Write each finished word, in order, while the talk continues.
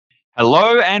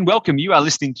Hello and welcome. You are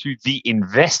listening to the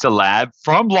Investor Lab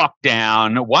from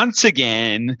lockdown once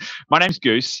again. My name's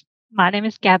Goose. My name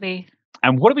is Gabby.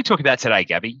 And what are we talking about today,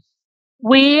 Gabby?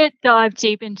 We dive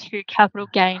deep into capital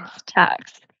gains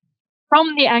tax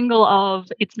from the angle of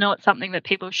it's not something that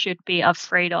people should be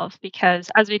afraid of,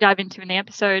 because as we dive into in the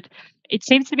episode, it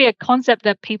seems to be a concept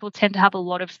that people tend to have a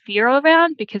lot of fear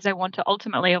around because they want to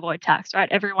ultimately avoid tax, right?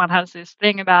 Everyone has this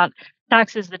thing about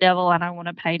tax is the devil and I want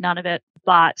to pay none of it.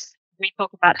 But we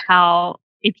talk about how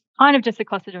it's kind of just the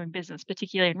cost of doing business,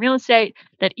 particularly in real estate,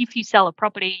 that if you sell a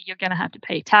property, you're going to have to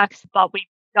pay tax. But we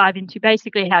dive into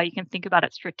basically how you can think about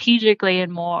it strategically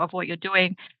and more of what you're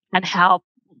doing, and how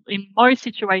in most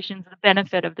situations, the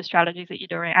benefit of the strategies that you're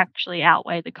doing actually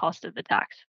outweigh the cost of the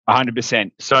tax.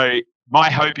 100%. So my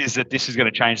hope is that this is going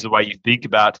to change the way you think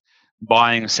about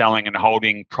buying, selling and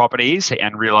holding properties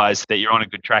and realize that you're on a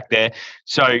good track there.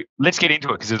 So let's get into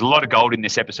it, because there's a lot of gold in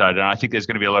this episode and I think there's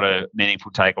going to be a lot of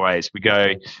meaningful takeaways. We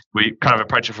kind of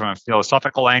approach it from a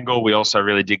philosophical angle. We also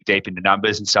really dig deep into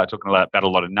numbers and start talking about a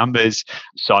lot of numbers.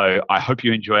 So I hope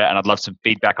you enjoy it, and I'd love some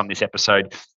feedback on this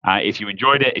episode. If you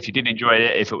enjoyed it, if you didn't enjoy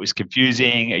it, if it was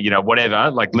confusing,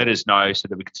 whatever, let us know so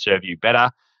that we can serve you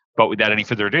better. But without any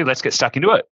further ado, let's get stuck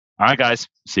into it. All right, guys,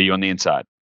 see you on the inside.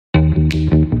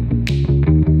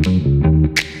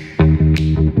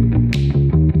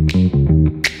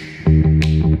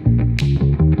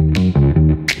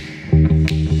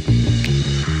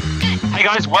 Hey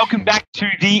guys, welcome back to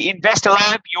the Investor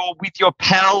Lab. You're with your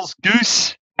pals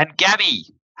Goose and Gabby.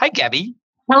 Hey Gabby.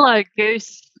 Hello,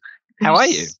 Goose. How are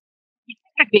you? You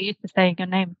should get used to saying your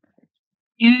name.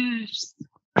 Goose.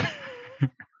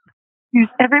 Goose.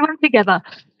 Everyone together.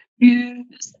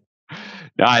 Goose.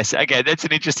 Nice. Okay, that's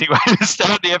an interesting way to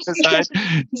start the episode.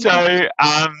 So,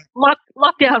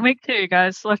 lockdown week 2,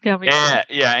 guys. Lockdown week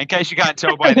 2. Yeah. In case you can't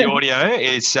tell by the audio,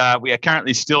 is we are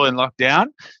currently still in lockdown,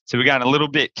 so we're going a little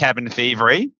bit cabin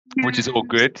fevery, which is all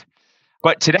good.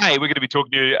 But today we're going to be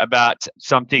talking to you about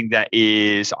something that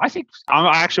is, I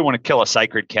actually want to kill a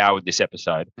sacred cow with this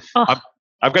episode. Oh.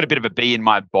 I've got a bit of a bee in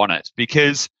my bonnet,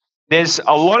 because there's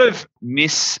a lot of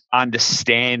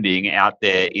misunderstanding out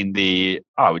there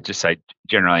I would just say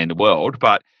generally in the world,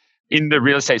 but in the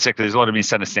real estate sector, there's a lot of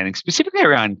misunderstanding, specifically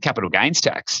around capital gains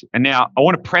tax. And now I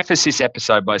want to preface this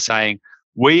episode by saying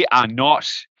we are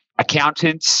not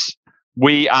accountants.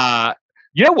 We are,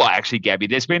 you know what, actually, Gabby,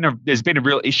 there's been a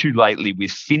real issue lately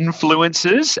with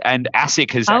finfluencers, and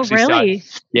ASIC has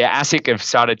ASIC have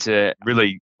started to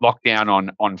really lock down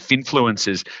on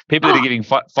finfluencers, people that are giving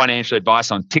financial advice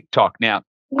on TikTok. Now,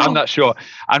 I'm not sure,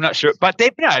 but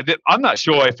I'm not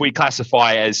sure if we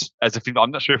classify as a fin. I'm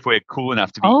not sure if we're cool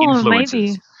enough to be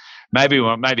influencers. Maybe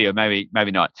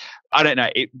not. I don't know.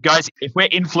 Guys, if we're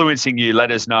influencing you,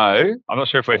 let us know. I'm not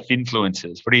sure if we're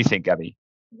finfluencers. What do you think, Gabby?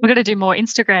 We're going to do more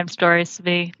Instagram stories to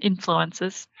be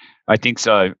influencers. I think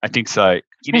so.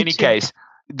 In any case,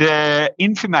 the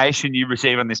information you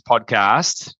receive on this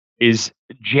podcast is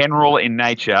general in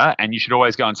nature, and you should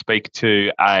always go and speak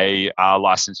to a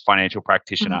licensed financial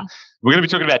practitioner. Mm-hmm. We're going to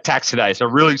be talking about tax today, so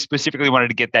I really specifically wanted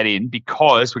to get that in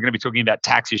because we're going to be talking about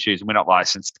tax issues and we're not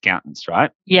licensed accountants, right?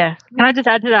 Yeah. Can I just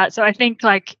add to that? So I think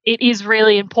it is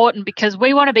really important because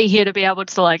we want to be here to be able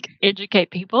to educate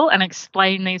people and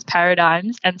explain these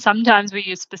paradigms, and sometimes we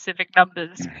use specific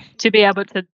numbers to be able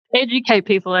to educate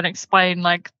people and explain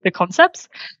the concepts.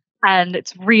 And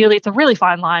it's a really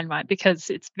fine line, right? Because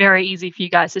it's very easy for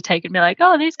you guys to take and be like,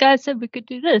 oh, these guys said we could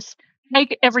do this.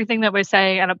 Take everything that we're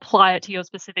saying and apply it to your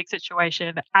specific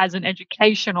situation as an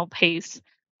educational piece,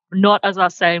 not as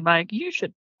us saying you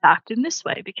should act in this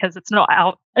way, because it's not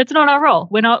our role.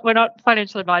 We're not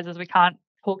financial advisors. We can't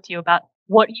talk to you about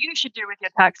what you should do with your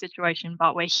tax situation,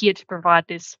 but we're here to provide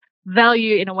this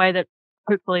value in a way that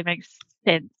hopefully makes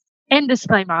sense. End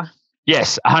disclaimer.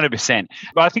 Yes, 100%.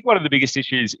 But I think one of the biggest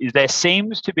issues is there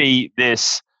seems to be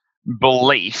this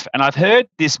belief, and I've heard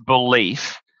this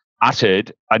belief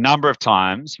uttered a number of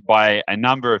times by a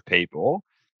number of people,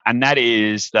 and that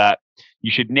is that you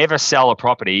should never sell a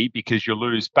property because you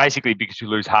lose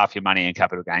half your money in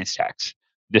capital gains tax.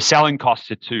 The selling costs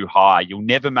are too high. You'll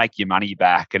never make your money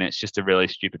back, and it's just a really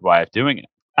stupid way of doing it.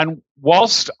 And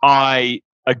whilst I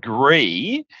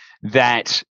agree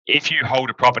that if you hold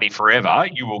a property forever,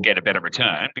 you will get a better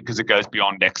return because it goes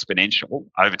beyond exponential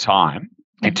over time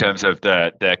in terms of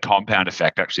the compound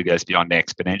effect actually goes beyond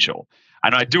exponential.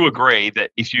 And I do agree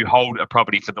that if you hold a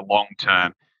property for the long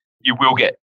term, you will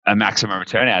get a maximum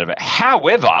return out of it.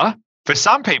 However, for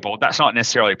some people, that's not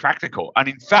necessarily practical. And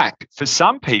in fact, for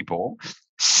some people,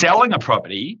 selling a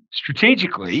property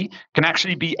strategically can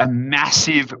actually be a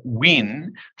massive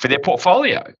win for their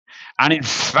portfolio. And in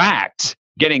fact,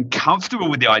 getting comfortable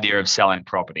with the idea of selling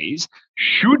properties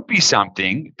should be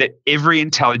something that every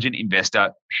intelligent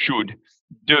investor should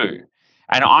do.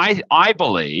 And I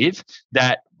believe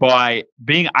that by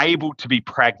being able to be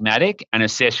pragmatic and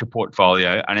assess your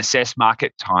portfolio and assess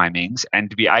market timings and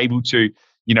to be able to,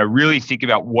 really think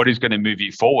about what is going to move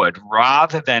you forward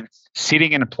rather than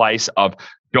sitting in a place of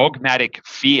dogmatic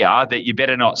fear that you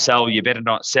better not sell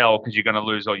because you're going to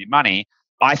lose all your money,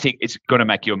 I think it's going to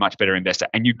make you a much better investor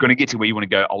and you're going to get to where you want to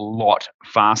go a lot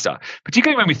faster,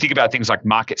 particularly when we think about things like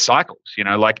market cycles,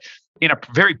 like in a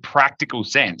very practical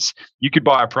sense, you could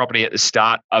buy a property at the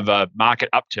start of a market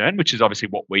upturn, which is obviously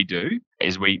what we do,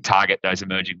 is we target those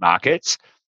emerging markets.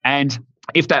 And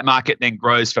if that market then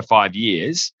grows for 5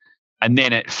 years and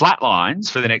then it flatlines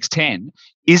for the next 10,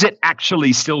 is it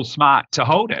actually still smart to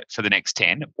hold it for the next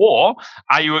 10? Or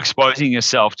are you exposing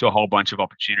yourself to a whole bunch of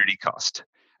opportunity cost?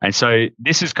 And so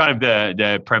this is kind of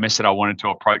the premise that I wanted to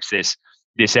approach this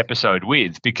episode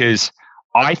with, because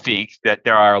I think that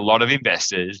there are a lot of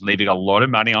investors leaving a lot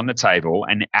of money on the table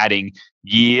and adding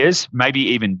years, maybe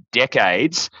even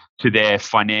decades, to their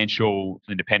financial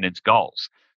independence goals.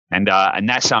 And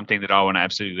that's something that I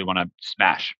absolutely want to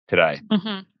smash today.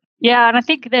 Mm-hmm. Yeah, and I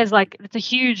think there's it's a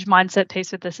huge mindset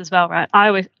piece with this as well, right? I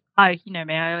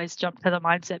always jump to the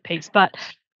mindset piece, but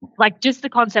just the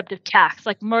concept of tax,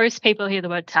 most people hear the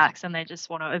word tax and they just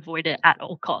want to avoid it at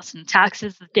all costs. And tax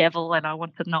is the devil, and I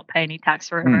want to not pay any tax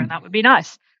forever, and that would be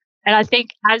nice. And I think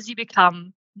as you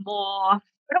become more,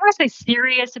 I don't want to say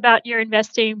serious about your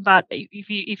investing, but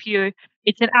if you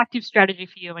it's an active strategy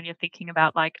for you when you're thinking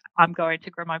about I'm going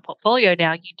to grow my portfolio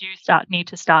now, you do need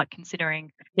to start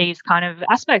considering these kind of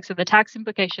aspects of the tax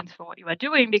implications for what you are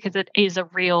doing, because it is a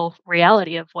real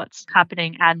reality of what's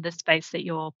happening and the space that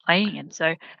you're playing in.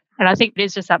 So, and I think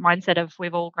there's just that mindset of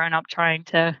we've all grown up trying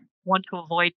to want to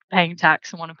avoid paying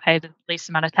tax and want to pay the least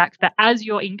amount of tax. But as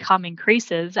your income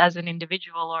increases as an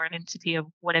individual or an entity of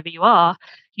whatever you are,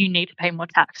 you need to pay more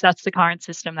tax. That's the current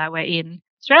system that we're in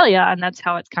Australia, and that's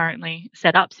how it's currently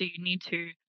set up. So you need to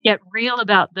get real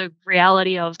about the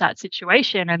reality of that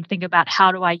situation and think about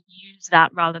how do I use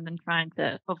that rather than trying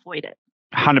to avoid it.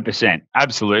 100%.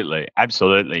 Absolutely.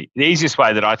 Absolutely. The easiest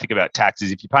way that I think about tax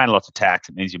is if you're paying lots of tax,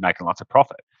 it means you're making lots of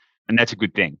profit. And that's a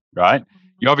good thing, right?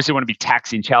 You obviously want to be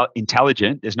tax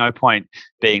intelligent. There's no point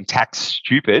being tax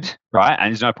stupid, right?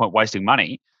 And there's no point wasting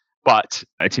money. But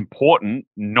it's important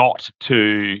not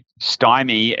to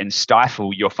stymie and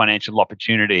stifle your financial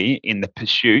opportunity in the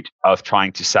pursuit of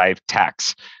trying to save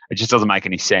tax. It just doesn't make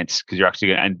any sense, because you're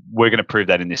actually and we're going to prove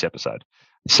that in this episode.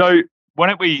 So why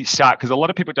don't we start? Because a lot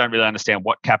of people don't really understand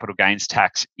what capital gains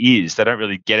tax is. They don't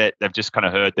really get it. They've just kind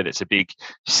of heard that it's a big,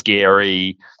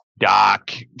 scary,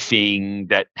 dark thing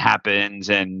that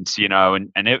happens, and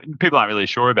people aren't really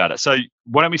sure about it. So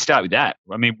why don't we start with that?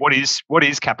 I mean, what is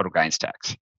capital gains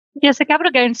tax? Yeah, so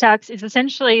capital gains tax is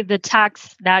essentially the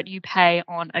tax that you pay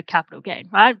on a capital gain,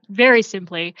 right? Very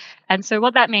simply. And so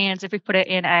what that means, if we put it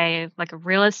in a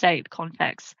real estate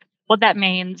context, what that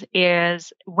means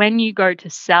is when you go to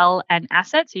sell an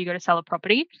asset, so you go to sell a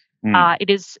property, it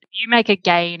is you make a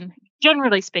gain.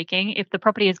 Generally speaking, if the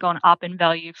property has gone up in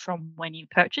value from when you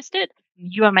purchased it,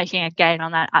 you are making a gain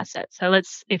on that asset. So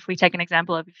if we take an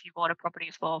example of if you bought a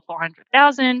property for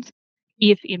 $400,000,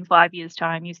 if in 5 years'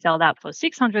 time you sell that for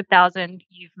 $600,000,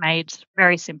 you've made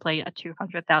very simply a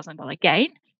 $200,000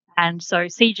 gain. And so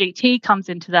CGT comes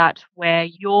into that, where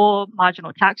your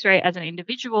marginal tax rate as an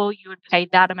individual, you would pay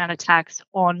that amount of tax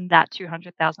on that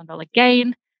 $200,000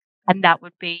 gain. And that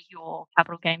would be your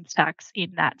capital gains tax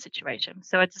in that situation.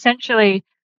 So it's essentially,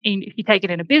 if you take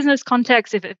it in a business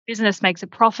context, if a business makes a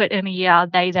profit in a year,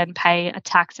 they then pay a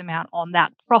tax amount on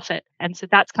that profit. And so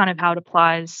that's kind of how it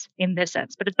applies in this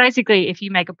sense. But it's basically, if you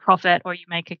make a profit or you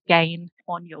make a gain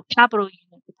on your capital, you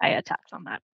need to pay a tax on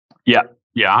that. Yeah.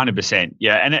 Yeah, 100%.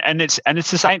 Yeah, and it's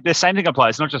the same. The same thing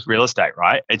applies. It's not just real estate,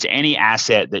 right? It's any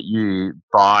asset that you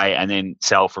buy and then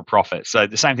sell for profit. So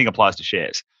the same thing applies to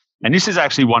shares. And this is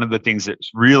actually one of the things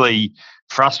that's really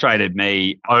frustrated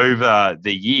me over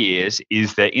the years,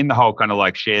 is that in the whole kind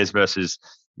of shares versus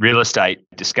real estate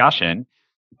discussion,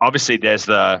 obviously there's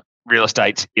the real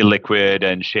estate's illiquid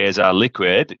and shares are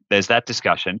liquid. There's that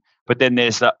discussion. But then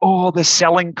there's the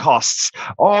selling costs.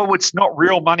 Oh, it's not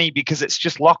real money because it's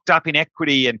just locked up in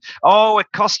equity. And,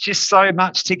 it costs you so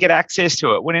much to get access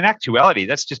to it. When in actuality,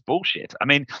 that's just bullshit. I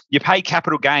mean, you pay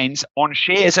capital gains on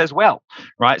shares as well,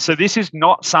 right? So this is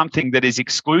not something that is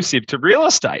exclusive to real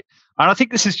estate. And I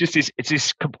think this is just it's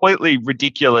this completely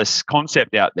ridiculous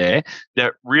concept out there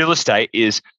that real estate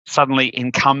is suddenly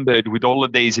encumbered with all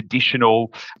of these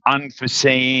additional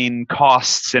unforeseen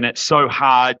costs, and it's so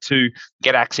hard to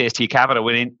get access to your capital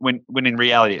when in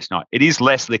reality it's not. It is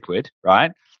less liquid,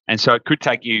 right? And so it could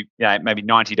take you, maybe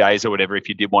 90 days or whatever if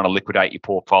you did want to liquidate your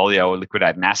portfolio or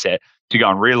liquidate an asset to go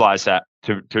and realize that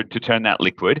to turn that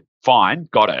liquid. Fine,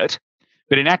 got it.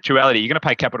 But in actuality, you're going to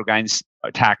pay capital gains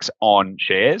tax on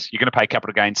shares. You're going to pay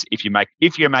capital gains if you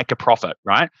make a profit,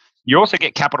 right? You also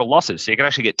get capital losses, so you can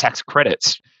actually get tax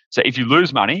credits. So if you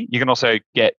lose money, you can also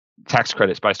get tax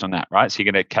credits based on that, right? So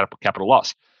you're going to get capital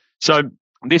loss. So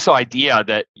this idea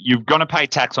that you're going to pay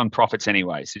tax on profits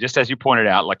anyway. So just as you pointed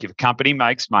out, like if a company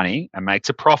makes money and makes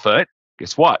a profit,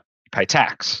 guess what? You pay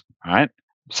tax, right?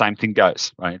 Same thing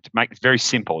goes, right? To make it very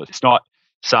simple. It's not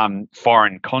some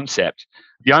foreign concept.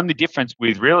 The only difference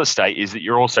with real estate is that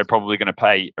you're also probably going to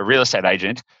pay a real estate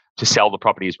agent to sell the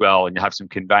property as well, and you have some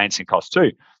conveyancing costs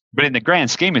too. But in the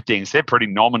grand scheme of things, they're pretty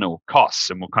nominal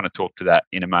costs, and we'll kind of talk to that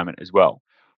in a moment as well.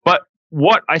 But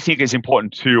what I think is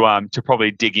important to probably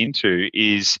dig into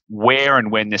is where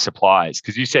and when this applies.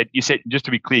 Because you said just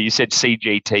to be clear, you said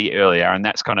CGT earlier, and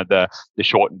that's kind of the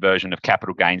shortened version of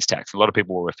capital gains tax. A lot of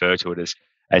people will refer to it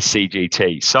as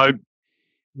CGT. So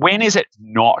when is it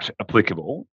not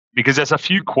applicable? Because there's a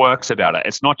few quirks about it.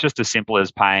 It's not just as simple as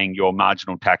paying your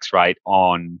marginal tax rate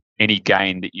on any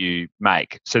gain that you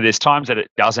make. So there's times that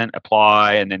it doesn't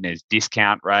apply, and then there's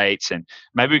discount rates, and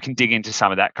maybe we can dig into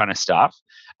some of that kind of stuff.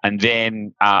 And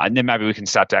then maybe we can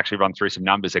start to actually run through some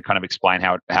numbers that kind of explain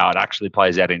how it actually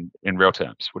plays out in real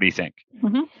terms. What do you think?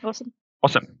 Mm-hmm.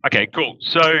 Awesome. Okay, cool.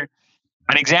 So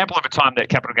an example of a time that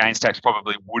capital gains tax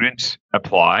probably wouldn't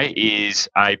apply is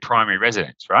a primary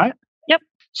residence, right? Yep.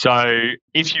 So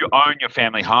if you own your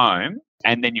family home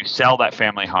and then you sell that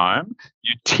family home,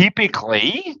 you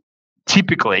typically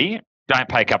don't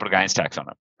pay capital gains tax on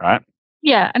it, right?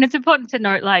 Yeah, and it's important to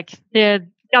note, like, the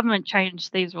government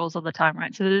change these rules all the time,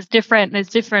 right? So there's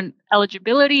different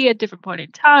eligibility at different point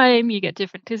in time. You get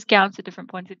different discounts at different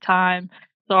points in time.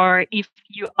 So if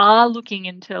you are looking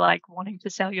into like wanting to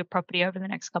sell your property over the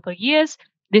next couple of years,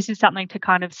 this is something to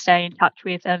kind of stay in touch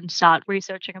with and start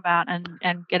researching about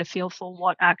and get a feel for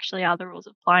what actually are the rules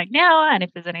applying now, and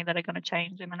if there's any that are going to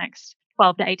change in the next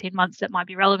 12 to 18 months that might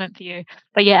be relevant for you.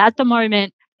 But yeah, at the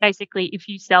moment, basically, if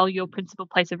you sell your principal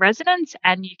place of residence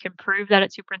and you can prove that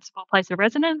it's your principal place of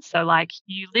residence, so like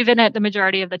you live in it the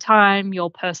majority of the time, your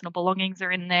personal belongings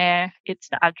are in there, it's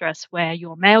the address where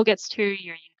your mail gets to,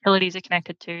 your utilities are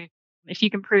connected to. If you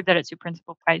can prove that it's your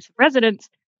principal place of residence,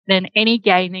 then any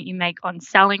gain that you make on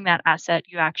selling that asset,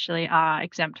 you actually are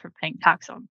exempt from paying tax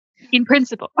on, in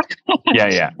principle.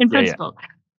 In principle.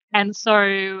 Yeah. And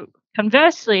so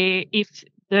conversely, if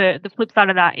the flip side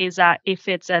of that is that if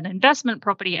it's an investment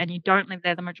property and you don't live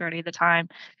there the majority of the time,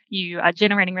 you are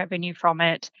generating revenue from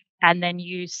it, and then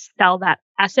you sell that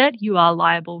asset, you are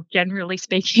liable, generally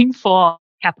speaking, for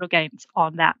capital gains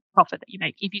on that profit that you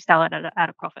make if you sell it at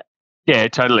a profit. Yeah,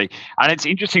 totally. And it's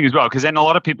interesting as well, because then a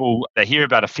lot of people, they hear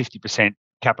about a 50%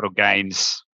 capital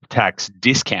gains tax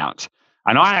discount.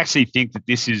 And I actually think that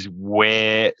this is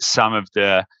where some of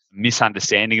the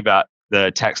misunderstanding about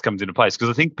the tax comes into place, because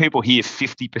I think people hear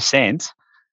 50%,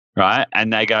 right?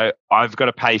 And they go, I've got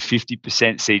to pay 50%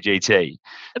 CGT.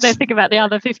 They think about the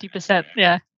other 50%,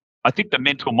 yeah. I think the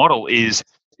mental model is,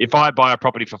 if I buy a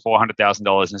property for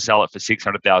 $400,000 and sell it for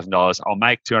 $600,000, I'll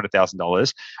make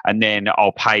 $200,000, and then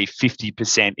I'll pay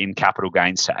 50% in capital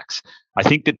gains tax. I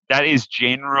think that is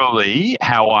generally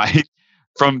how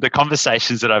from the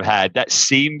conversations that I've had, that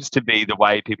seems to be the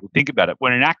way people think about it.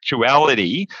 When in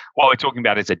actuality, what we're talking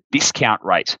about is a discount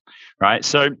rate, right?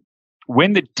 So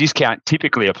when the discount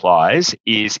typically applies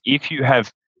is if you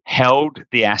have held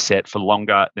the asset for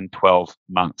longer than 12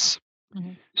 months.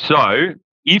 Mm-hmm. So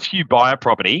if you buy a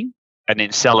property and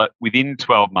then sell it within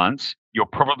 12 months, you're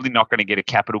probably not going to get a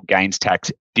capital gains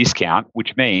tax discount,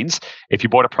 which means if you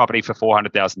bought a property for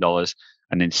 $400,000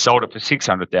 and then sold it for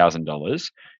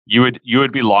 $600,000, you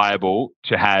would be liable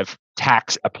to have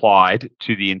tax applied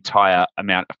to the entire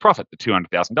amount of profit, the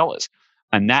 $200,000.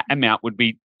 And that amount would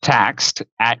be taxed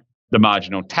at the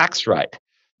marginal tax rate.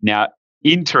 Now,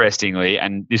 interestingly,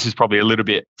 and this is probably a little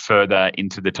bit further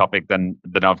into the topic than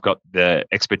I've got the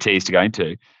expertise to go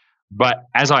into, but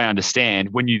as I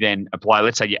understand, when you then apply,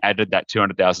 let's say you added that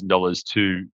 $200,000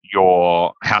 to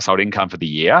your household income for the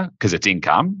year, because it's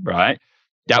income, right?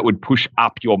 That would push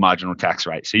up your marginal tax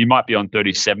rate. So you might be on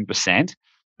 37%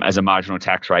 as a marginal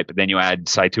tax rate, but then you add,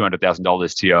 say,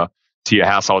 $200,000 to your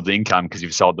household's income because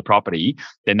you've sold the property,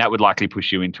 then that would likely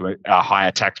push you into a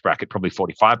higher tax bracket, probably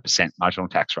 45% marginal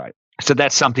tax rate. So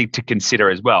that's something to consider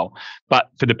as well. But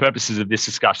for the purposes of this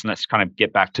discussion, let's kind of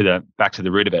get back to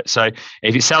the root of it. So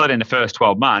if you sell it in the first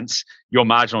 12 months, your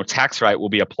marginal tax rate will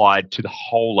be applied to the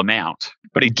whole amount.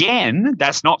 But again,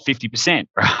 that's not 50%,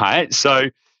 right? So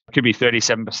it could be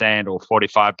 37% or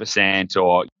 45%,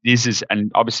 or this is,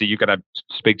 and obviously you've got to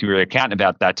speak to your accountant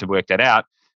about that to work that out,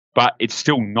 but it's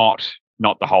still not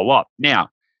the whole lot. Now,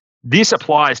 this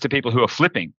applies to people who are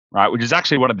flipping, right? Which is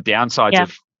actually one of the downsides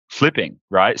of flipping,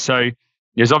 right? So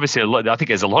there's obviously I think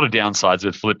there's a lot of downsides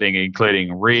with flipping,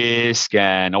 including risk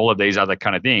and all of these other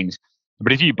kind of things.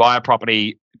 But if you buy a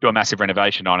property, do a massive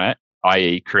renovation on it,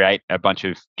 i.e. create a bunch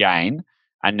of gain,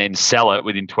 and then sell it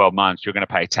within 12 months, you're going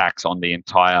to pay tax on the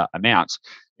entire amount,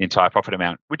 the entire profit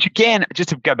amount, which again, just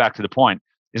to go back to the point,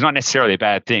 is not necessarily a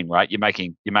bad thing, right? You're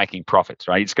making profits,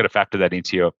 right? You just got to factor that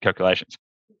into your calculations.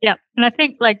 Yeah. And I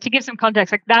think to give some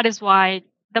context, that is why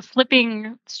the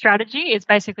flipping strategy is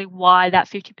basically why that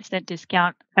 50%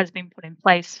 discount has been put in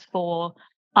place for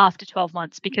after 12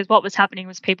 months, because what was happening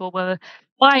was people were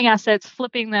buying assets,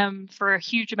 flipping them for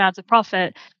huge amounts of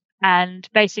profit, and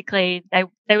basically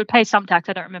they would pay some tax.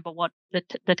 I don't remember what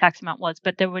the tax amount was,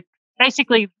 but they would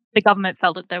basically, the government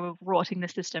felt that they were rorting the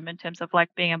system in terms of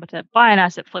being able to buy an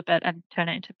asset, flip it, and turn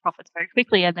it into profits very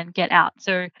quickly and then get out.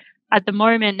 So at the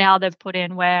moment now they've put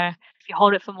in where if you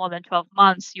hold it for more than 12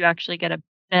 months, you actually get a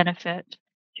benefit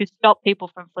to stop people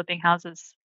from flipping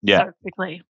houses so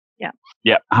quickly.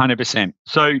 Yeah, 100%.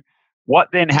 So what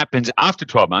then happens after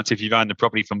 12 months, if you've owned the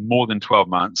property for more than 12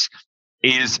 months,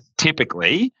 is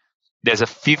typically there's a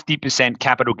 50%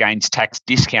 capital gains tax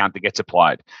discount that gets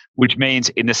applied, which means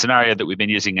in the scenario that we've been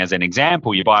using as an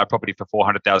example, you buy a property for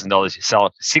 $400,000, you sell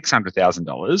it for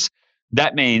 $600,000.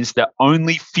 That means that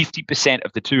only 50%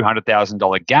 of the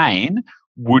 $200,000 gain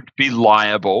would be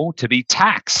liable to be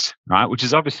taxed, right? Which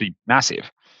is obviously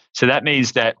massive. So that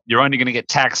means that you're only going to get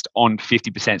taxed on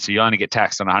 50%. So you only get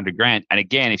taxed on $100,000. And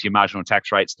again, if your marginal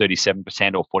tax rate's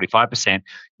 37% or 45%,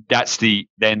 that's the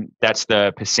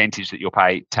percentage that you'll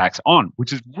pay tax on,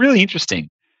 which is really interesting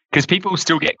because people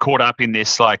still get caught up in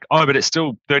this but it's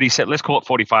still 30%. Let's call it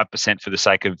 45% for the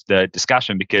sake of the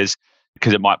discussion because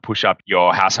it might push up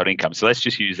your household income. So let's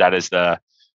just use that as the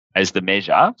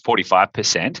measure,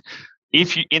 45%.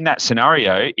 If you, in that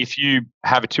scenario, if you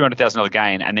have a $200,000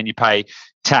 gain and then you pay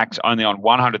tax only on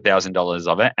 $100,000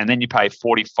 of it, and then you pay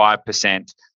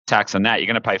 45% tax on that, you're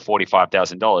going to pay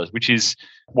 $45,000, which is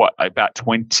about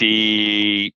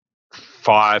 25%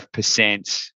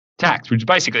 tax, which is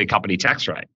basically a company tax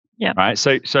rate. Yeah. Right.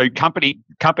 So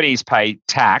companies pay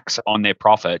tax on their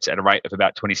profits at a rate of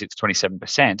about 26,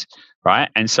 27%. Right.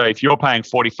 And so if you're paying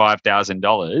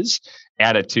 $45,000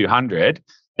 out of 200,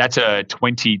 that's a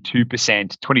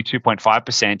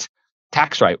 22.5%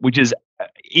 tax rate, which is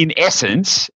in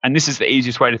essence, and this is the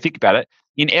easiest way to think about it,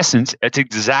 in essence, it's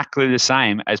exactly the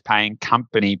same as paying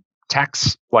company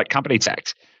tax, company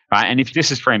tax. Right. And if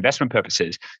this is for investment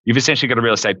purposes, you've essentially got a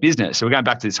real estate business. So we're going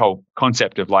back to this whole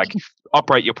concept of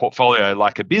operate your portfolio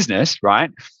like a business,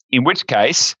 right? In which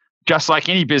case, just like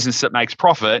any business that makes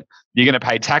profit, you're going to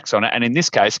pay tax on it. And in this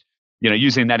case,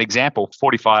 using that example,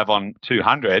 45 on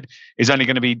 200 is only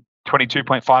going to be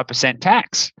 22.5%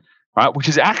 tax, right? Which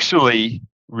is actually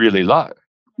really low.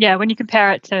 Yeah, when you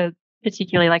compare it to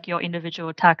particularly your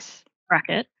individual tax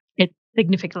bracket, it's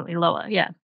significantly lower. Yeah.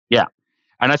 Yeah.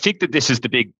 And I think that this is the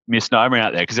big misnomer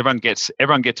out there because everyone gets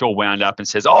all wound up and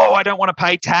says, oh, I don't want to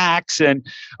pay tax and,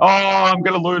 oh, I'm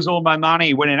going to lose all my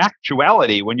money. When in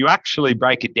actuality, when you actually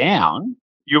break it down,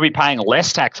 you'll be paying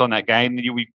less tax on that gain than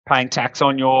you'll be paying tax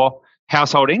on your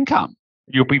household income.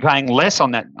 You'll be paying less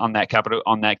on that capital,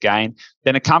 on that gain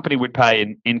than a company would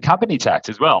pay in company tax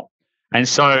as well. And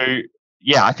so,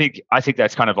 yeah, I think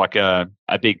that's kind of a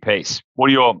big piece.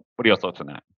 What are your thoughts on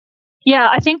that? Yeah,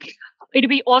 I think it'd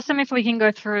be awesome if we can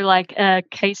go through a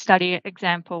case study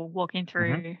example, walking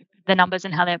through the numbers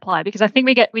and how they apply, because I think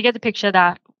we get the picture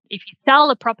that if you sell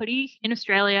a property in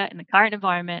Australia in the current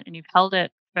environment and you've held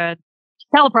it to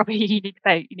sell a property, you need to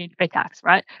pay tax,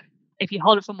 right? If you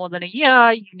hold it for more than a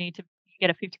year, you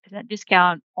get a 50%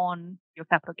 discount on your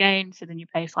capital gain, so then you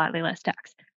pay slightly less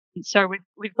tax. And so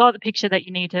we've got the picture that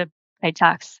you need to pay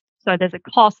tax. So there's a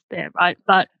cost there, right?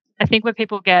 But I think where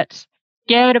people get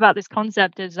scared about this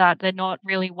concept is that they're not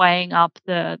really weighing up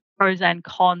the pros and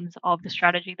cons of the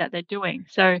strategy that they're doing.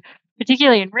 So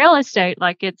particularly in real estate,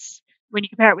 it's when you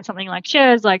compare it with something like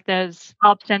shares, there's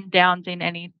ups and downs in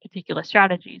any particular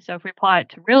strategy. So if we apply it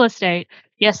to real estate,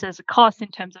 yes, there's a cost in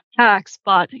terms of tax,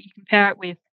 but you compare it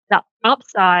with the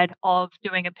upside of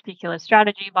doing a particular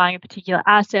strategy, buying a particular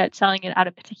asset, selling it at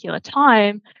a particular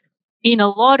time, in a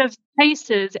lot of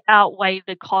cases outweigh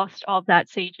the cost of that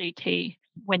CGT.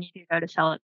 when you do go to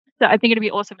sell it. So I think it'd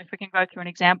be awesome if we can go through an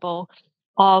example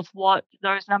of what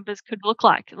those numbers could look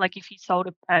like. Like if you sold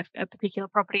a particular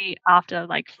property after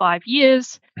like 5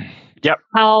 years, Yep.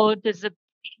 how does the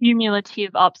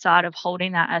cumulative upside of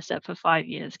holding that asset for 5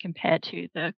 years compare to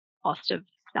the cost of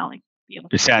selling?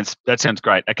 That sounds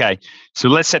great. Okay, so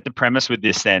let's set the premise with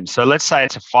this then. So let's say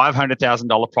it's a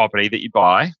 $500,000 property that you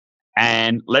buy,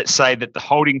 and let's say that the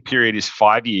holding period is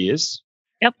 5 years.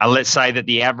 Yep. And let's say that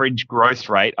the average growth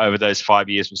rate over those 5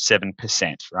 years was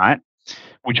 7%, right?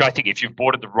 Which I think if you've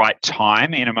bought at the right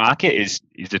time in a market is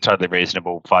a totally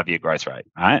reasonable 5-year growth rate,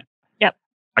 right? Yep.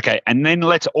 Okay, and then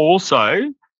let's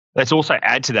also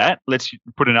add to that. Let's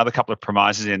put another couple of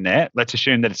premises in there. Let's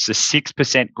assume that it's a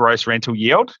 6% gross rental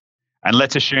yield. And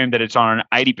let's assume that it's on an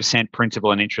 80%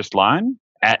 principal and interest loan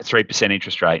at 3%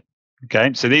 interest rate.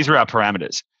 Okay, so these are our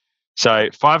parameters. So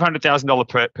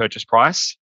 $500,000 purchase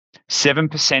price,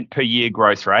 7% per year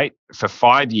growth rate for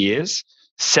 5 years,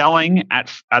 selling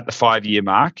at the 5-year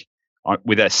mark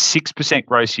with a 6%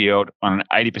 gross yield on an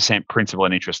 80% principal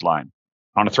and interest loan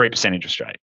on a 3% interest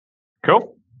rate.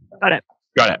 Cool? Got it.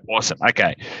 Got it. Awesome.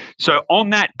 Okay. So on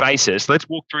that basis, let's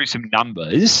walk through some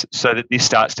numbers so that this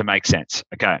starts to make sense.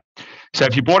 Okay. So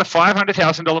if you bought a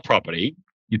 $500,000 property,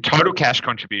 your total cash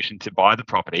contribution to buy the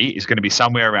property is going to be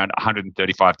somewhere around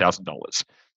 $135,000.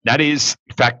 That is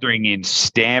factoring in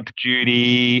stamp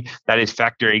duty. That is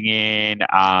factoring in,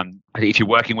 if you're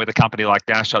working with a company like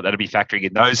Dashshot, that'll be factoring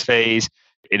in those fees.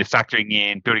 It is factoring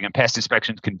in building and pest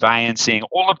inspections, conveyancing,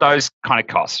 all of those kind of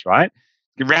costs, right?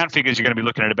 The round figures, you're going to be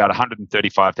looking at about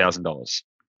 $135,000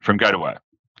 from go to work.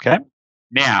 Okay.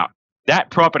 Now,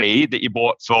 that property that you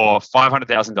bought for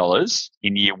 $500,000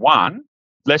 in year one,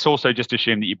 let's also just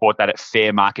assume that you bought that at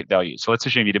fair market value. So let's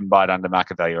assume you didn't buy it under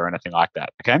market value or anything like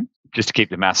that. Okay. Just to keep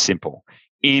the math simple.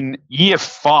 In year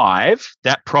 5,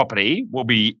 that property will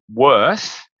be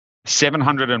worth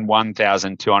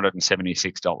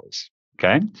 $701,276.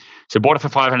 Okay, so bought it for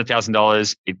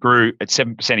 $500,000. It grew at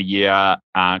 7% a year,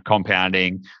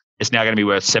 compounding. It's now going to be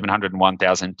worth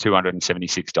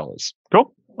 $701,276.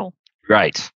 Cool? Cool.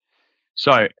 Great.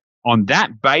 So on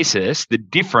that basis, the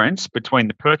difference between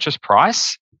the purchase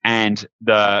price and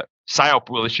the sale,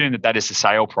 we'll assume that is the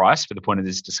sale price for the point of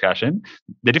this discussion.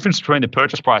 The difference between the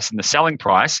purchase price and the selling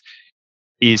price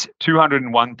is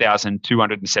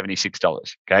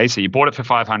 $201,276. Okay, so you bought it for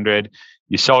 $500,000,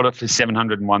 you sold it for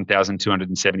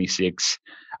 $701,276,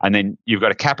 and then you've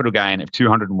got a capital gain of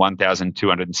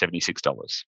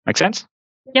 $201,276. Make sense?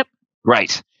 Yep.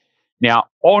 Great. Now,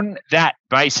 on that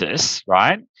basis,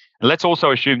 right, let's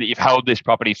also assume that you've held this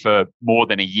property for more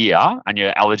than a year and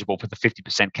you're eligible for the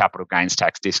 50% capital gains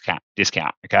tax discount.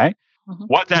 Okay,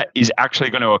 what that is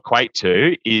actually going to equate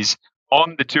to is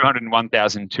on the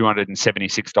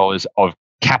 $201,276 of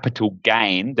capital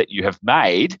gain that you have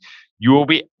made, you will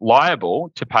be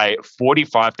liable to pay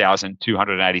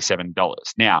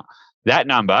 $45,287. Now, that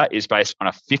number is based on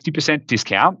a 50%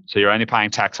 discount, so you're only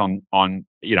paying tax on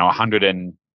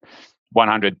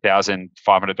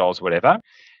 $100,500, whatever,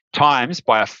 times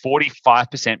by a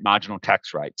 45% marginal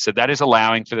tax rate. So that is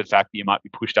allowing for the fact that you might be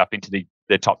pushed up into the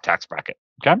top tax bracket.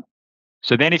 Okay.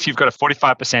 So then if you've got a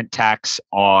 45% tax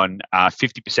on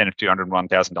 50% of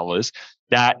 $201,000,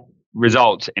 that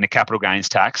results in a capital gains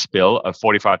tax bill of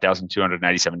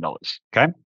 $45,287.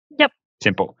 Okay? Yep.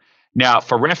 Simple. Now,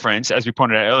 for reference, as we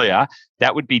pointed out earlier,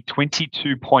 that would be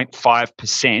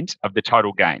 22.5% of the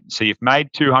total gain. So you've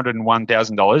made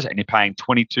 $201,000 and you're paying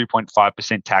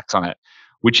 22.5% tax on it,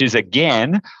 which is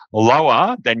again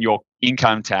lower than your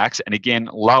income tax and again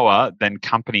lower than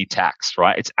company tax,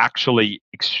 right? It's actually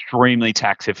extremely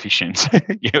tax efficient.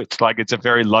 It's a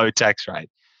very low tax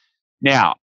rate.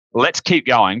 Now, let's keep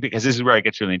going because this is where it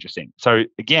gets really interesting. So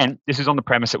again, this is on the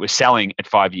premise that we're selling at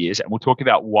 5 years, and we'll talk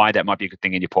about why that might be a good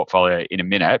thing in your portfolio in a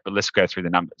minute, but let's go through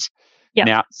the numbers. Yeah.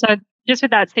 Now, so just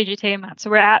with that CGT amount, so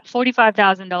we're at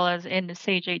 $45,000 in the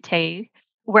CGT.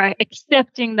 We're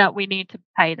accepting that we need to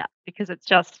pay that because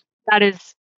that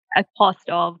is a cost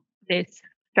of this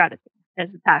strategy as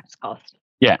a tax cost.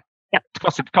 Yeah. Yeah.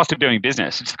 It's the cost of doing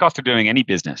business. It's the cost of doing any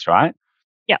business, right?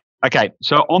 Yeah. Okay.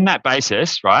 So on that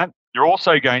basis, right, you're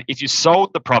also if you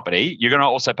sold the property, you're going to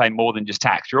also pay more than just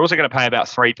tax. You're also going to pay about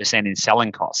 3% in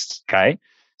selling costs. Okay.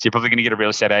 So you're probably going to get a real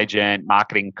estate agent,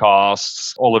 marketing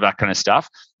costs, all of that kind of stuff.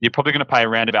 You're probably going to pay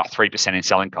around about 3% in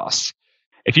selling costs.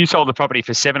 If you sold the property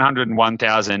for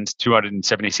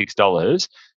 $701,276,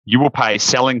 you will pay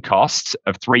selling costs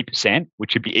of 3%,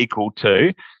 which would be equal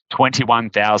to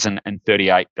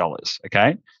 $21,038.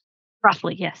 Okay.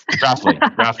 Roughly, yes.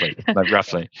 roughly.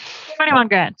 21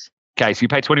 grand. Okay, so you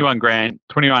pay 21 grand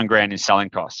in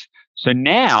selling costs. So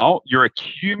now your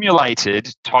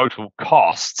accumulated total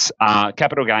costs,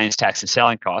 capital gains tax and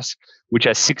selling costs, which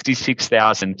are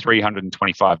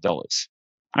 $66,325.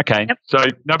 Okay, Yep. so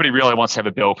nobody really wants to have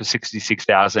a bill for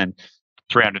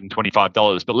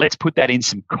 $66,325, but let's put that in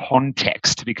some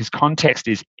context, because context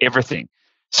is everything.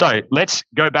 So let's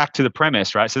go back to the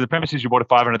premise, right? So the premise is you bought a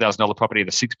 $500,000 property at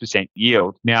a 6%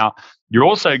 yield. Now, you're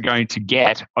also going to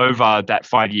get, over that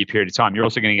 5-year period of time, you're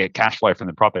also going to get cash flow from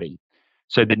the property.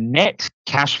 So the net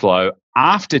cash flow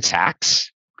after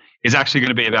tax is actually going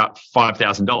to be about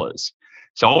 $5,000.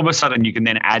 So all of a sudden, you can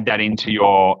then add that into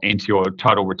your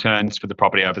total returns for the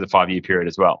property over the 5-year period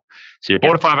as well. So you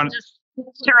bought a 500. Just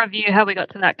to review how we got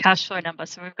to that cash flow number.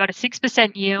 So we've got a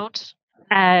 6% yield,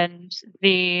 and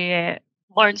the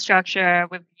loan structure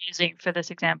we're using for this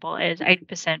example is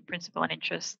 8% principal and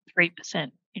interest,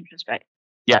 3% interest rate.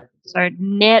 Yeah. So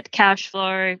net cash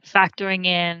flow factoring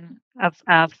in of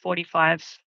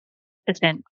 45%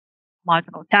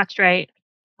 marginal tax rate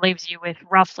leaves you with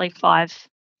roughly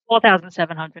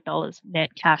 $4,700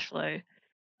 net cash flow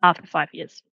after 5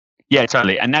 years. Yeah,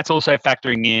 totally. And that's also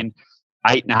factoring in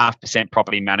 8.5%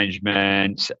 property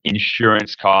management,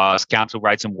 insurance costs, council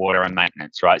rates and water and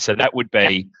maintenance, right? So that would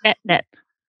be net.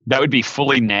 That would be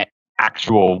fully net,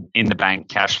 actual in the bank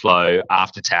cash flow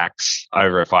after tax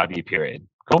over a 5-year period.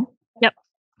 Cool? Yep.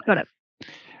 Got it.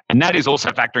 And that is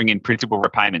also factoring in principal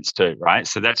repayments too, right?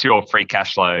 So that's your free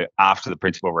cash flow after the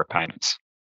principal repayments.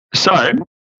 So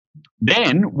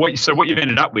then what you've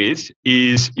ended up with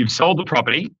is you've sold the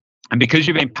property, and because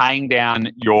you've been paying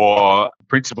down your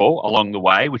principal along the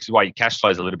way, which is why your cash flow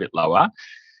is a little bit lower,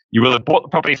 you will have bought the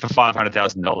property for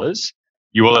 $500,000.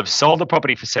 You will have sold the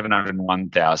property for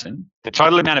 $701,000. The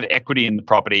total amount of equity in the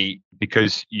property,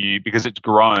 because it's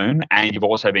grown and you've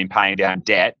also been paying down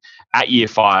debt at year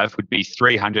 5, would be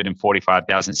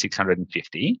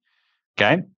 $345,650.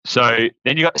 Okay, so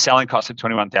then you got the selling cost of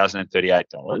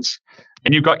 $21,038,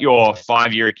 and you've got your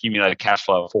 5-year accumulated cash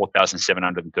flow of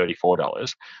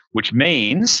 $4,734, which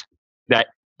means that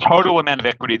total amount of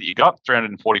equity that you got,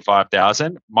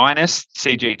 $345,000 minus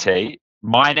CGT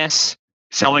minus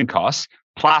selling costs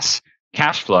plus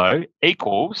cash flow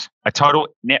equals a total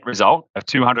net result of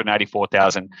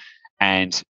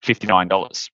 $284,059. All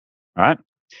right?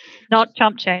 Not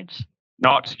chump change.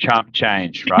 Not chump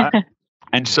change, right?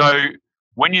 And so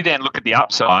when you then look at the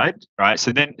upside, right?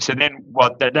 So then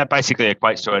what that basically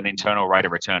equates to an internal rate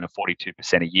of return of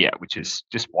 42% a year, which is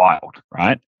just wild,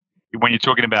 right? When you're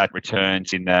talking about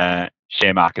returns in the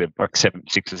share market of like 6 or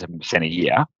 7% a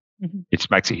year, it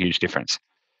makes a huge difference.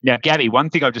 Now, Gabby,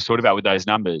 one thing I've just thought about with those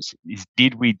numbers is,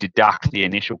 did we deduct the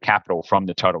initial capital from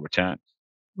the total return?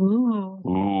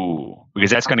 Ooh, because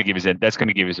that's going to give us a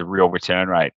real return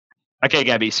rate. Okay,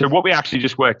 Gabby. So what we actually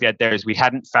just worked out there is we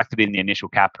hadn't factored in the initial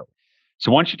capital.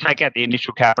 So once you take out the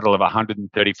initial capital of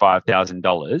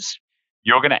 $135,000,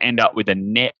 you're going to end up with a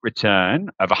net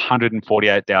return of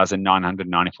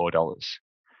 $148,994.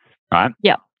 Right?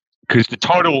 Yeah. Because the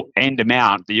total end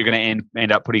amount that you're going to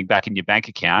end up putting back in your bank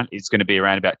account is going to be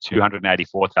around about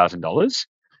 $284,000.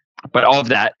 But of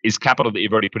that is capital that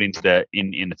you've already put into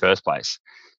in the first place.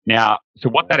 Now, so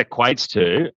what that equates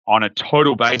to on a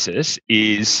total basis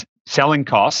is selling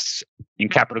costs in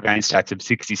capital gains tax of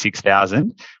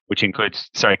 $66,000, which includes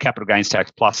capital gains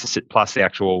tax plus the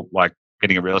actual like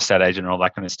getting a real estate agent and all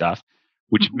that kind of stuff,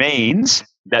 which means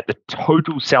that the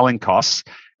total selling costs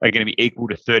are going to be equal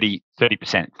to 30%,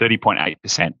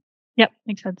 30.8%. Yep,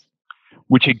 makes sense.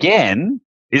 Which again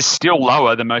is still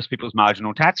lower than most people's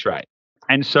marginal tax rate.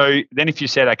 And so then if you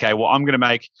said, okay, well, I'm going to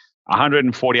make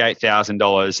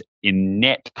 $148,000 in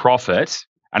net profit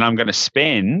and I'm going to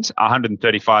spend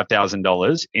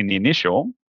 $135,000 in the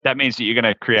initial, that means that you're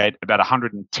going to create about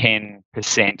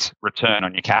 110% return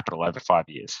on your capital over 5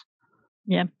 years.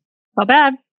 Yeah, not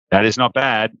bad. That is not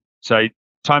bad. So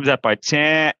times that by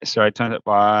 10, times that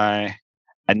by,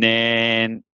 and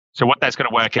then, so what that's going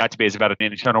to work out to be is about an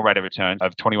internal rate of return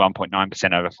of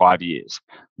 21.9% over 5 years,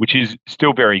 which is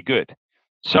still very good.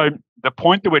 So the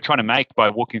point that we're trying to make by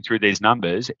walking through these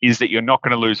numbers is that you're not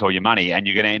going to lose all your money and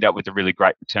you're going to end up with a really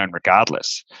great return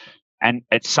regardless. And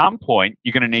at some point,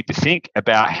 you're going to need to think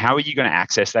about how are you going to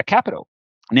access that capital.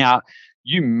 Now,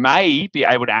 you may be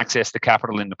able to access the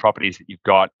capital in the properties that you've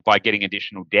got by getting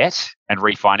additional debt and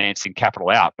refinancing capital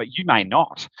out, but you may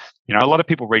not. You know, a lot of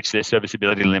people reach their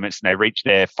serviceability limits and they reach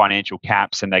their financial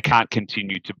caps and they can't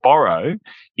continue to borrow,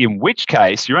 in which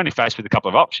case you're only faced with a couple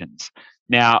of options.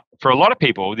 Now, for a lot of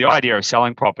people, the idea of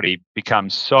selling property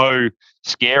becomes so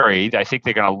scary, they think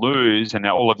they're going to lose and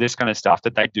all of this kind of stuff,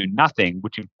 that they do nothing,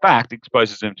 which in fact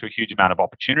exposes them to a huge amount of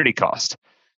opportunity cost.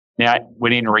 Now,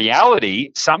 when in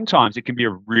reality, sometimes it can be a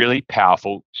really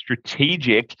powerful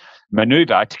strategic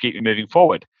maneuver to keep you moving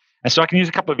forward. And so I can use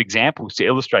a couple of examples to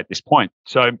illustrate this point.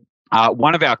 So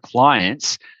one of our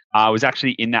clients was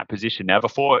actually in that position. Now,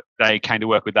 before they came to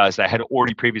work with us, they had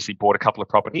already previously bought a couple of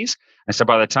properties. And so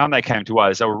by the time they came to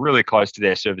us, they were really close to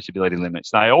their serviceability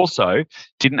limits. They also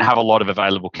didn't have a lot of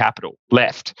available capital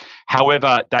left.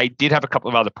 However, they did have a couple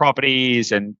of other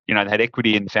properties and, they had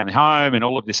equity in the family home and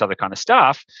all of this other kind of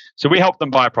stuff. So we helped them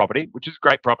buy a property, which is a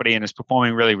great property and is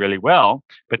performing really, really well.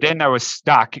 But then they were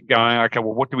stuck going, okay,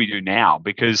 well, what do we do now?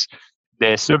 Because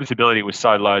their serviceability was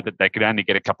so low that they could only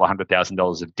get a couple of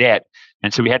 $100,000 of debt.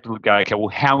 And so we had to go, okay, well,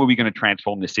 how are we going to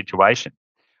transform this situation?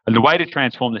 And the way to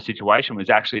transform the situation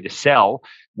was actually to sell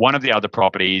one of the other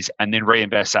properties and then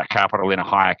reinvest that capital in a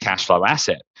higher cash flow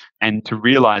asset and to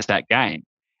realize that gain.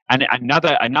 And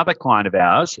another client of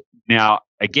ours, now,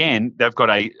 again, they've got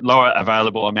a lower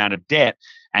available amount of debt.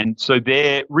 And so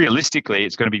realistically,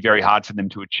 it's going to be very hard for them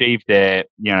to achieve their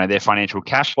financial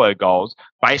cash flow goals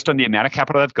based on the amount of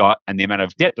capital they've got and the amount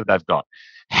of debt that they've got.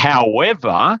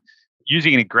 However,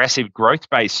 using an aggressive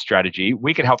growth-based strategy,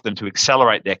 we could help them to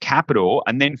accelerate their capital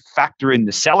and then factor in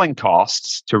the selling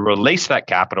costs to release that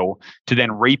capital to then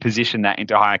reposition that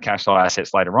into higher cash flow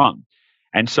assets later on.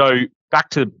 And so back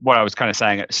to what I was kind of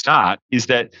saying at the start is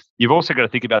that you've also got to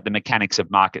think about the mechanics of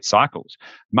market cycles.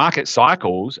 Market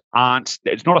cycles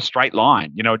it's not a straight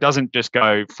line. It doesn't just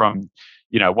go from,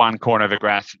 one corner of a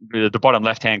graph, the bottom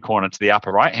left-hand corner to the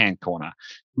upper right-hand corner.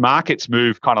 Markets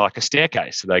move kind of like a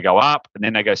staircase. So they go up and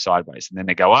then they go sideways and then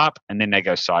they go up and then they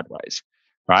go sideways.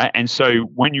 Right. And so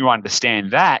when you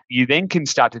understand that, you then can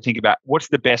start to think about what's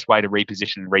the best way to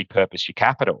reposition and repurpose your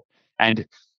capital. And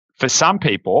for some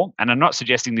people, and I'm not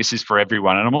suggesting this is for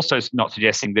everyone, and I'm also not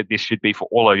suggesting that this should be for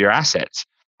all of your assets.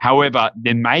 However,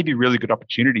 there may be really good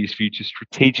opportunities for you to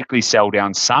strategically sell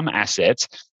down some assets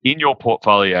in your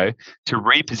portfolio to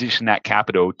reposition that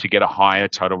capital to get a higher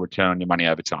total return on your money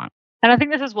over time. And I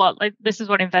think this is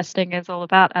what investing is all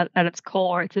about at its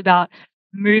core. It's about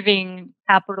moving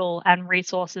capital and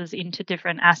resources into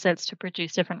different assets to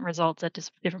produce different results at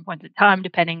different points in time,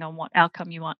 depending on what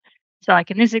outcome you want. So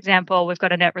like in this example, we've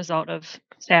got a net result of,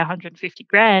 say, 150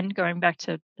 grand, going back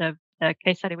to the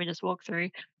case study we just walked through,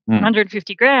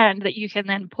 150 grand that you can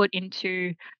then put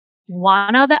into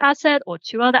one other asset or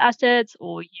two other assets,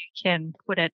 or you can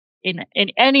put it in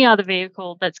any other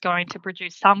vehicle that's going to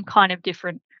produce some kind of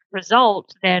different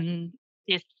result than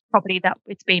this property that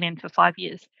it's been in for 5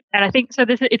 years. And I think so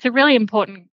it's a really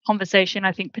important conversation,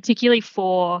 I think, particularly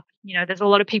for, there's a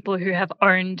lot of people who have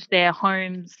owned their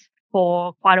homes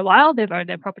for quite a while. They've owned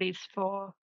their properties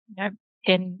for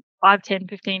 10,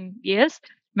 15 years,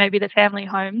 maybe the family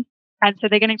home. And so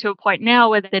they're getting to a point now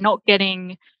where they're not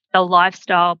getting the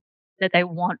lifestyle that they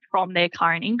want from their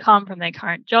current income, from their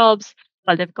current jobs,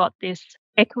 but they've got this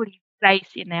equity base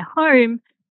in their home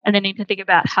and they need to think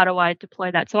about, how do I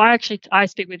deploy that? So I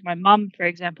speak with my mum, for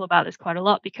example, about this quite a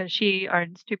lot because she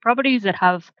owns two properties that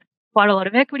have quite a lot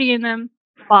of equity in them.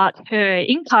 But her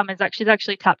income she's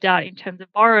actually tapped out in terms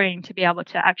of borrowing to be able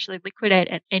to actually liquidate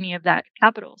any of that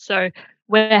capital. So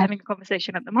we're having a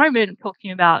conversation at the moment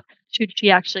talking about, should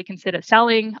she actually consider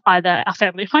selling either our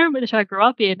family home, which I grew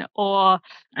up in, or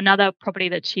another property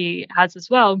that she has as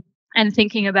well, and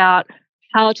thinking about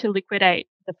how to liquidate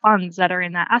the funds that are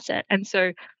in that asset. And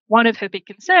so one of her big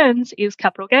concerns is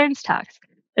capital gains tax.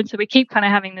 And so we keep kind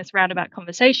of having this roundabout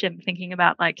conversation, thinking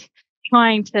about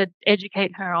trying to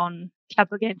educate her on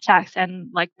capital gains tax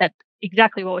and that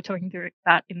exactly what we're talking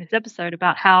about in this episode,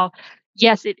 about how,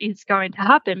 yes, it is going to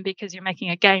happen because you're making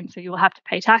a gain, so you'll have to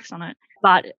pay tax on it.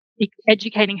 But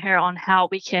educating her on how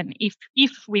we can, if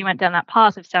we went down that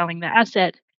path of selling the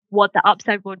asset, what the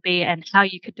upside would be and how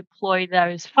you could deploy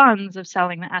those funds of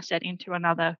selling the asset into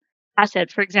another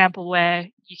asset, for example, where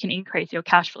you can increase your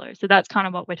cash flow. So that's kind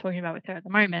of what we're talking about with her at the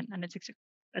moment. And I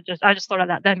just thought of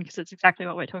that then because it's exactly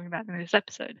what we're talking about in this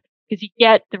episode. Because you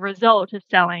get the result of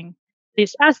selling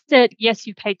this asset. Yes,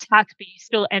 you pay tax, but you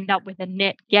still end up with a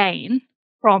net gain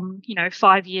from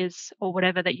 5 years or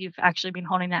whatever that you've actually been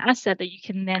holding that asset that you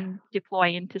can then deploy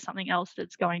into something else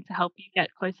that's going to help you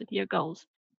get closer to your goals.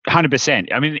 100%.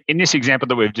 I mean, in this example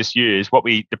that we've just used,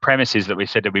 the premise is that we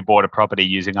said that we bought a property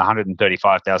using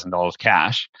 $135,000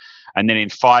 cash, and then in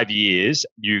 5 years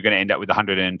you're going to end up with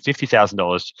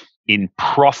 $150,000 in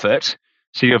profit.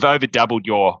 So you've over doubled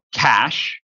your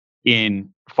cash in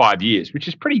 5 years, which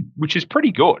is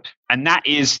pretty good. And that's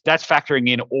factoring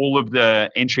in all of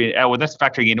the entry. That's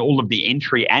factoring in all of the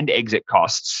entry and exit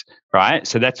costs, right?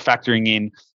 So that's factoring in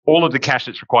all of the cash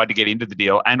that's required to get into the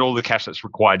deal and all the cash that's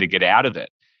required to get out of it.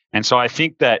 And so I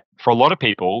think that for a lot of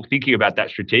people, thinking about that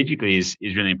strategically is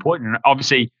really important. And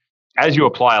obviously, as you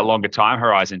apply a longer time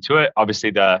horizon to it,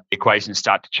 obviously the equations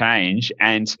start to change.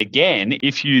 And again,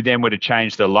 if you then were to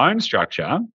change the loan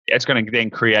structure, it's going to then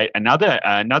create another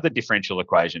differential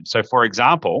equation. So for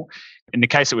example, in the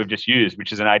case that we've just used,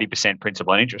 which is an 80%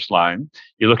 principal and interest loan,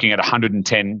 you're looking at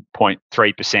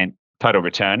 110.3% total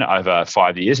return over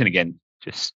 5 years. And again,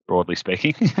 just broadly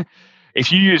speaking,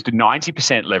 if you used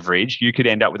 90% leverage, you could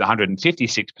end up with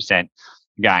 156%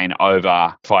 gain over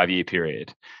a 5-year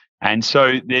period. And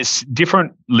so there's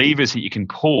different levers that you can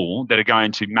pull that are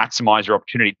going to maximize your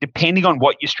opportunity depending on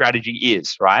what your strategy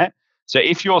is, right? So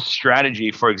if your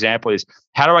strategy, for example, is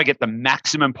how do I get the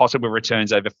maximum possible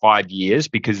returns over 5 years?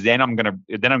 Because then I'm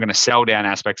gonna sell down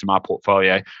aspects of my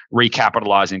portfolio,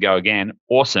 recapitalize, and go again.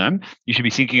 Awesome. You should be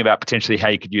thinking about potentially how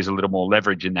you could use a little more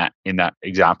leverage in that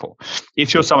example.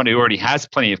 If you're someone who already has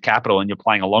plenty of capital and you're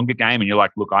playing a longer game and you're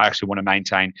like, look, I actually want to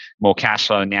maintain more cash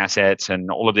flow in the assets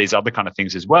and all of these other kind of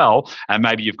things as well, and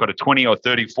maybe you've got a 20 or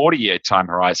 30, 40-year time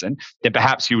horizon, then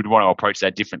perhaps you would want to approach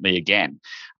that differently again.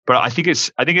 But I think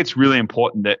it's really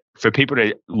important that for people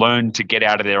to learn to get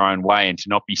out of their own way and to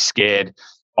not be scared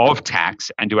of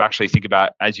tax, and to actually think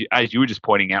about, as you were just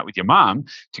pointing out with your mum,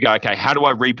 to go, okay, how do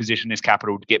I reposition this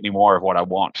capital to get me more of what I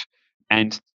want?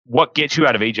 And what gets you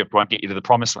out of Egypt won't get you to the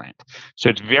promised land. So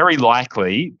it's very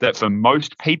likely that for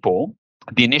most people,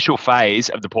 the initial phase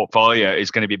of the portfolio is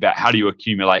going to be about how do you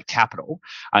accumulate capital.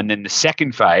 And then the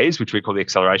second phase, which we call the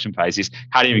acceleration phase, is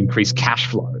how do you increase cash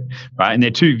flow, right? And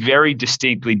they're two very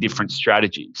distinctly different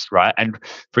strategies, right? And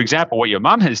for example, what your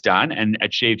mum has done and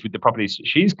achieved with the properties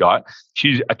she's got,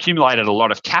 she's accumulated a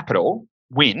lot of capital,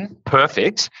 win,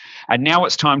 perfect. And now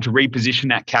it's time to reposition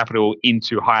that capital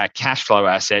into higher cash flow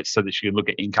assets so that she can look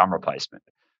at income replacement,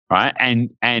 right?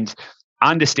 And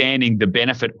understanding the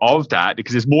benefit of that,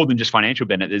 because there's more than just financial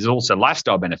benefit, there's also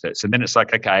lifestyle benefits. And then it's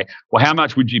like, okay, well, how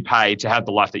much would you pay to have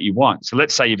the life that you want? So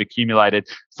let's say you've accumulated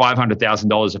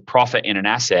 $500,000 of profit in an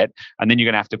asset, and then you're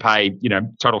going to have to pay,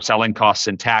 total selling costs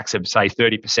and tax of say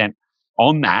 30%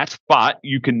 on that, but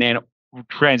you can then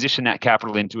transition that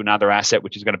capital into another asset,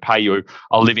 which is going to pay you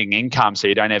a living income so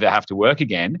you don't ever have to work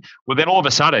again. Well, then all of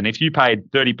a sudden, if you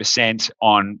paid 30%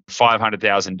 on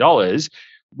 $500,000,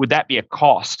 would that be a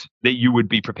cost that you would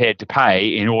be prepared to pay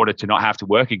in order to not have to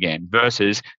work again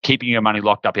versus keeping your money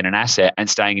locked up in an asset and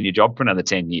staying in your job for another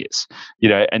 10 years?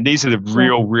 And these are the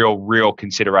real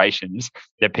considerations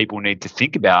that people need to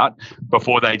think about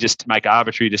before they just make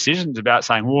arbitrary decisions about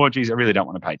saying, oh, geez, I really don't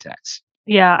want to pay tax.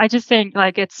 Yeah, I just think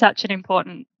it's such an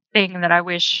important thing that I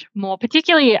wish more,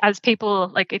 particularly as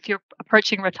people, if you're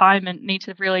approaching retirement, need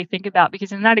to really think about,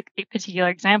 because in that particular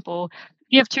example,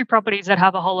 you have two properties that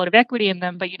have a whole lot of equity in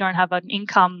them, but you don't have an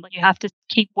income. You have to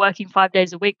keep working 5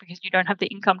 days a week because you don't have the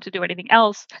income to do anything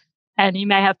else. And you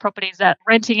may have properties that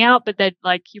renting out, but they're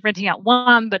you're renting out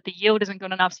one, but the yield isn't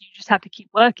good enough, so you just have to keep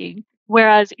working.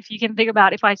 Whereas if you can think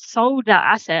about, if I sold that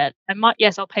asset,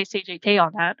 yes, I'll pay CGT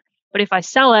on that. But if I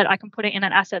sell it, I can put it in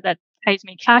an asset that pays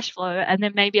me cash flow, and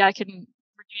then maybe I can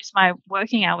reduce my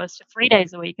working hours to 3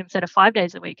 days a week instead of 5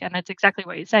 days a week. And it's exactly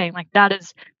what you're saying. That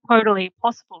is totally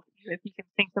possible for you if you can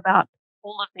think about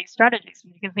all of these strategies.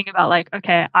 And you can think about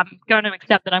okay, I'm going to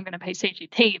accept that I'm going to pay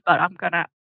CGT, but I'm going to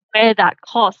bear that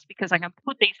cost because I can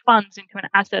put these funds into an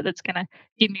asset that's going to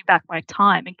give me back my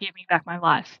time and give me back my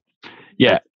life.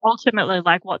 Yeah. That's ultimately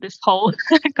what this whole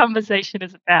conversation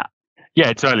is about.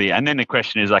 Yeah, totally. And then the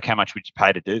question is how much would you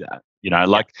pay to do that?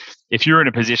 If you're in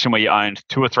a position where you owned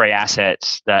 2 or 3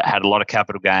 assets that had a lot of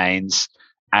capital gains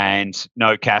and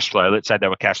no cash flow, let's say they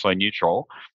were cash flow neutral,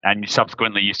 and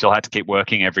subsequently you still had to keep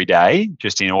working every day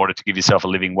just in order to give yourself a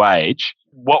living wage,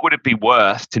 what would it be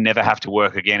worth to never have to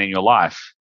work again in your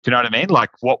life? Do you know what I mean?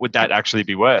 What would that actually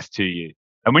be worth to you?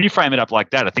 And when you frame it up like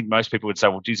that, I think most people would say,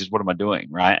 well, Jesus, what am I doing?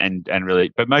 Right. And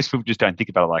really, but most people just don't think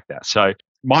about it like that. So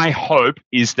my hope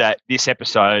is that this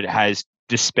episode has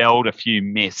dispelled a few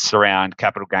myths around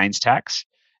capital gains tax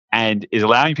and is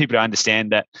allowing people to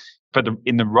understand that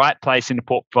in the right place in the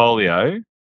portfolio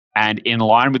and in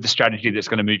line with the strategy that's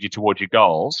going to move you towards your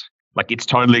goals, it's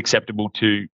totally acceptable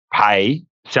to pay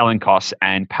selling costs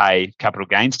and pay capital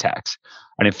gains tax.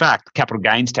 And in fact, capital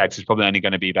gains tax is probably only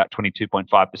going to be about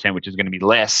 22.5%, which is going to be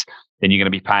less than you're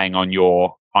going to be paying on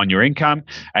your income.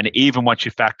 And even once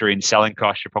you factor in selling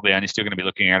costs, you're probably only still going to be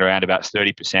looking at around about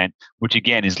 30%, which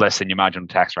again is less than your marginal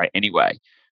tax rate anyway.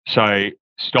 So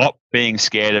stop being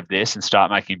scared of this and start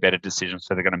making better decisions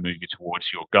that are going to move you towards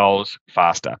your goals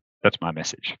faster. That's my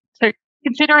message. So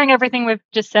considering everything we've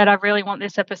just said, I really want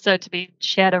this episode to be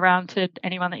shared around to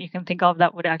anyone that you can think of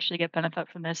that would actually get benefit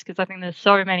from this, because I think there's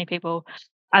so many people,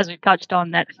 as we've touched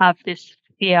on, that have this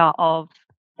fear of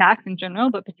tax in general,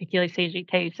 but particularly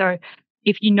CGT. So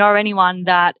if you know anyone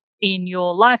that in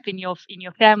your life, in your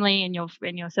family, in your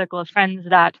circle of friends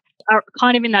that are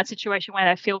kind of in that situation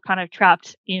where they feel kind of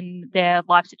trapped in their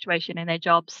life situation in their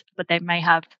jobs, but they may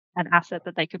have an asset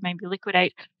that they could maybe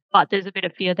liquidate, but there's a bit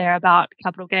of fear there about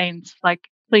capital gains, like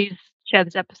please share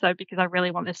this episode because I really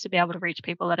want this to be able to reach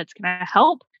people that it's going to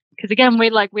help. Because again, we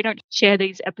don't share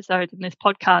these episodes in this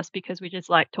podcast because we just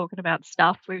like talking about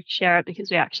stuff. We share it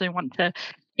because we actually want to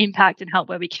impact and help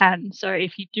where we can. So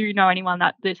if you do know anyone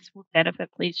that this will benefit,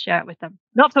 please share it with them.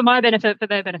 Not for my benefit, for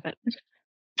their benefit.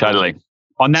 Totally.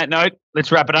 On that note,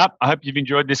 let's wrap it up. I hope you've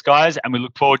enjoyed this, guys, and we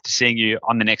look forward to seeing you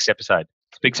on the next episode.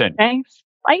 Speak soon. Thanks.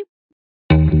 Bye.